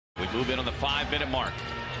move in on the 5-minute mark.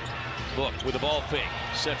 Book with the ball fake.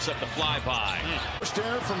 Sets up the flyby.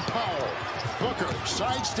 Stare from Powell. Booker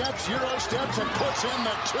sidesteps, Euro steps, and puts in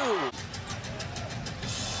the 2.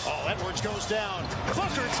 Oh, Edwards goes down.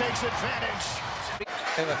 Booker takes advantage.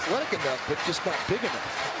 And athletic enough, but just not big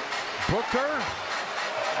enough. Booker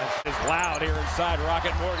is loud here inside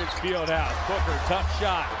Rocket Mortgage Fieldhouse. Booker, tough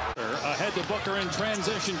shot. Ahead to Booker in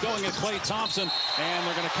transition, going at Klay Thompson, and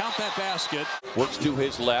they're going to count that basket. Works to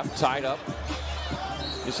his left, tied up.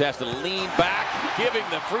 Just has to lean back, giving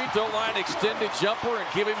the free throw line extended jumper and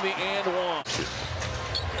giving the and one.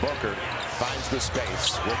 Booker finds the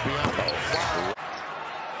space with Bianco.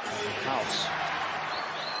 House.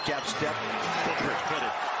 Gap step. Booker hit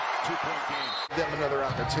it. 2-point game. Them another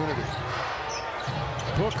opportunity.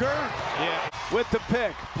 Booker, with the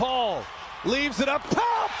pick. Paul leaves it up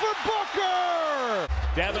top for Booker.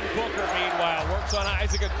 Devin Booker, meanwhile, works on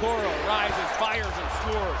Isaac Okoro, rises, fires, and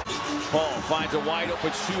scores. Paul finds a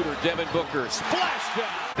wide-open shooter. Devin Booker, splash down.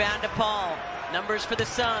 Bound to Paul. Numbers for the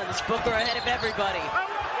Suns. Booker ahead of everybody.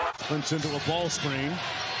 Sprints into a ball screen.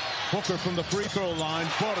 Booker from the free throw line.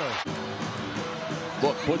 Butter.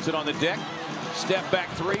 Book puts it on the deck. Step back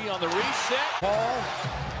 3 on the reset. Paul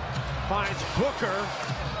finds Booker.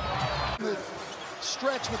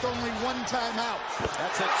 Stretch with only one timeout.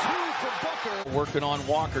 That's a 2 for Booker. Working on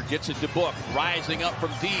Walker, gets it to Book, rising up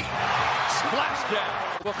from deep. Splash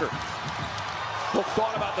down. Booker. Book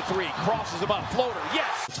thought about the 3, crosses him up, floater,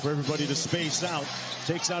 yes! It's for everybody to space out.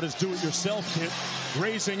 Takes out his do-it-yourself kit.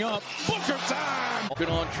 Raising up. Booker time! Working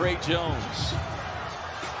on Trey Jones.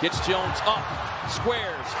 Gets Jones up,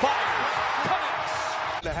 squares, fires,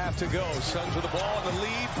 connects. To have to go. Suns with the ball in the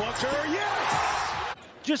lead. Booker, yes!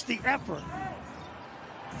 Just the effort.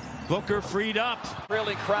 Booker freed up.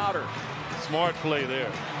 Trailing Crowder. Smart play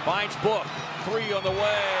there. Finds Book. 3 on the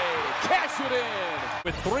way. Cash it in.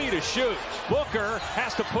 With 3 to shoot. Booker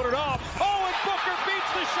has to put it off. Oh, and Booker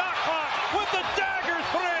beats the shot clock with the dagger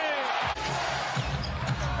 3.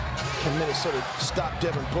 Can Minnesota stop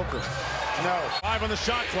Devin Booker? No. 5 on the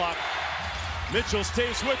shot clock. Mitchell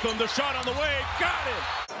stays with them. The shot on the way. Got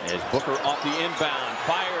it. As Booker off the inbound.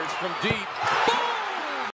 Fires from deep. Boom!